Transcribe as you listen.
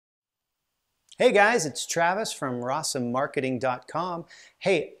Hey guys, it's Travis from RossomeMarketing.com.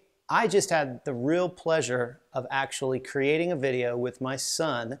 Hey, I just had the real pleasure of actually creating a video with my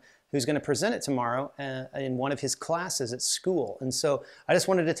son who's going to present it tomorrow in one of his classes at school. And so I just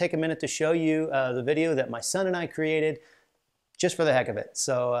wanted to take a minute to show you the video that my son and I created just for the heck of it.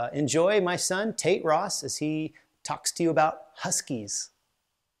 So enjoy my son, Tate Ross, as he talks to you about huskies.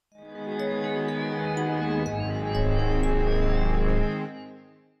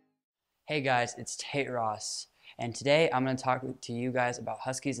 Hey guys, it's Tate Ross, and today I'm going to talk to you guys about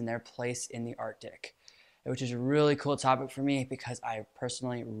huskies and their place in the Arctic, which is a really cool topic for me because I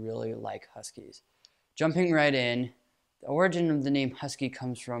personally really like huskies. Jumping right in, the origin of the name husky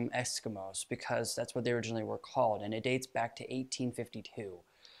comes from Eskimos because that's what they originally were called, and it dates back to 1852.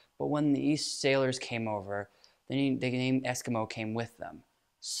 But when the East sailors came over, the name Eskimo came with them.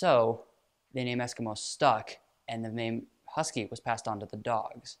 So the name Eskimo stuck, and the name husky was passed on to the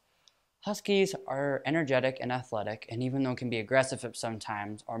dogs. Huskies are energetic and athletic, and even though can be aggressive at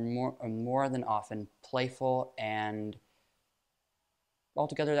sometimes, are more than often playful and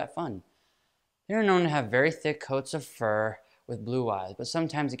altogether that fun. They are known to have very thick coats of fur with blue eyes, but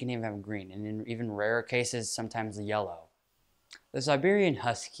sometimes it can even have green, and in even rarer cases, sometimes yellow. The Siberian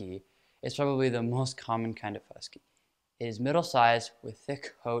Husky is probably the most common kind of husky. It is middle-sized with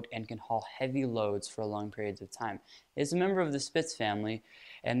thick coat and can haul heavy loads for long periods of time. It is a member of the Spitz family,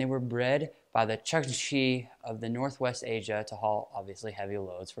 and they were bred by the Chukchi of the Northwest Asia to haul obviously heavy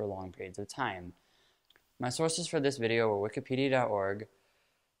loads for long periods of time. My sources for this video were wikipedia.org,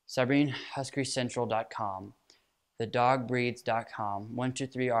 SiberianHuskyCentral.com, TheDogBreeds.com,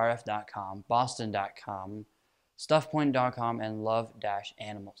 123rf.com, Boston.com, StuffPoint.com, and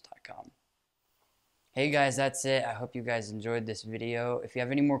Love-Animals.com. Hey guys, that's it. I hope you guys enjoyed this video. If you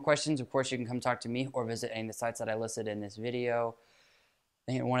have any more questions, of course, you can come talk to me or visit any of the sites that I listed in this video.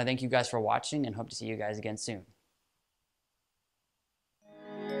 I want to thank you guys for watching and hope to see you guys again soon.